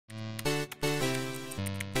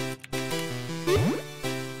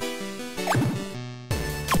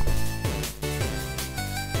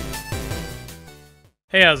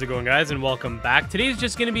Hey, how's it going, guys, and welcome back. Today's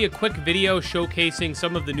just going to be a quick video showcasing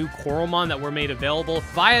some of the new Coromon that were made available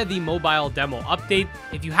via the mobile demo update.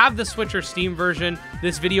 If you have the Switch or Steam version,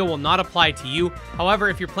 this video will not apply to you. However,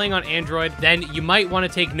 if you're playing on Android, then you might want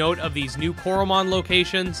to take note of these new Coromon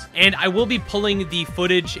locations. And I will be pulling the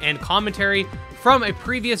footage and commentary from a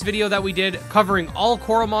previous video that we did covering all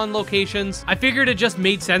Coromon locations. I figured it just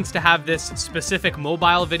made sense to have this specific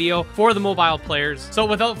mobile video for the mobile players. So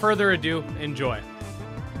without further ado, enjoy.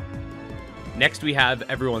 Next, we have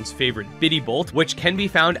everyone's favorite Biddy Bolt, which can be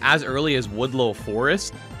found as early as Woodlow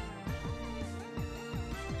Forest.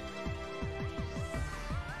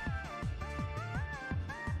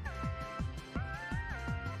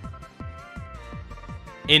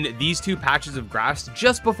 In these two patches of grass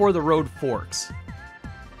just before the road forks.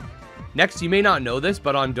 Next, you may not know this,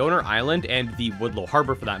 but on Donor Island and the Woodlow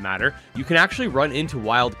Harbor for that matter, you can actually run into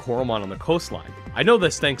wild Coromon on the coastline. I know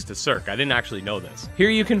this thanks to Cirque, I didn't actually know this. Here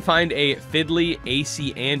you can find a Fiddly,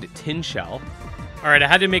 AC, and Tin Shell. Alright, I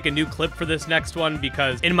had to make a new clip for this next one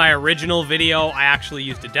because in my original video, I actually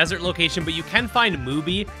used a desert location, but you can find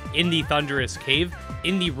Mooby in the Thunderous Cave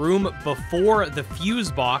in the room before the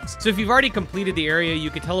fuse box. So if you've already completed the area,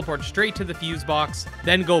 you can teleport straight to the fuse box,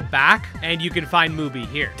 then go back, and you can find Mooby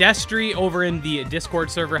here. Destry over in the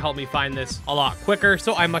Discord server helped me find this a lot quicker,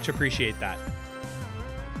 so I much appreciate that.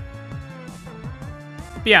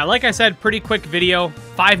 But yeah, like I said, pretty quick video.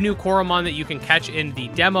 5 new Coromon that you can catch in the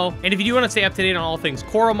demo. And if you do want to stay up to date on all things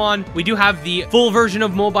Coromon, we do have the full version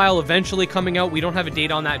of mobile eventually coming out. We don't have a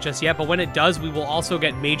date on that just yet, but when it does, we will also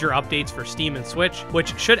get major updates for Steam and Switch,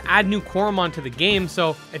 which should add new Coromon to the game.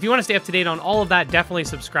 So if you want to stay up to date on all of that, definitely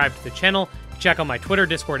subscribe to the channel. Check out my Twitter,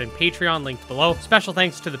 Discord, and Patreon linked below. Special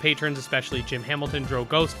thanks to the patrons, especially Jim Hamilton, Dro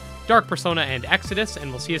Ghost, Dark Persona, and Exodus,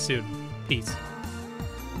 and we'll see you soon. Peace.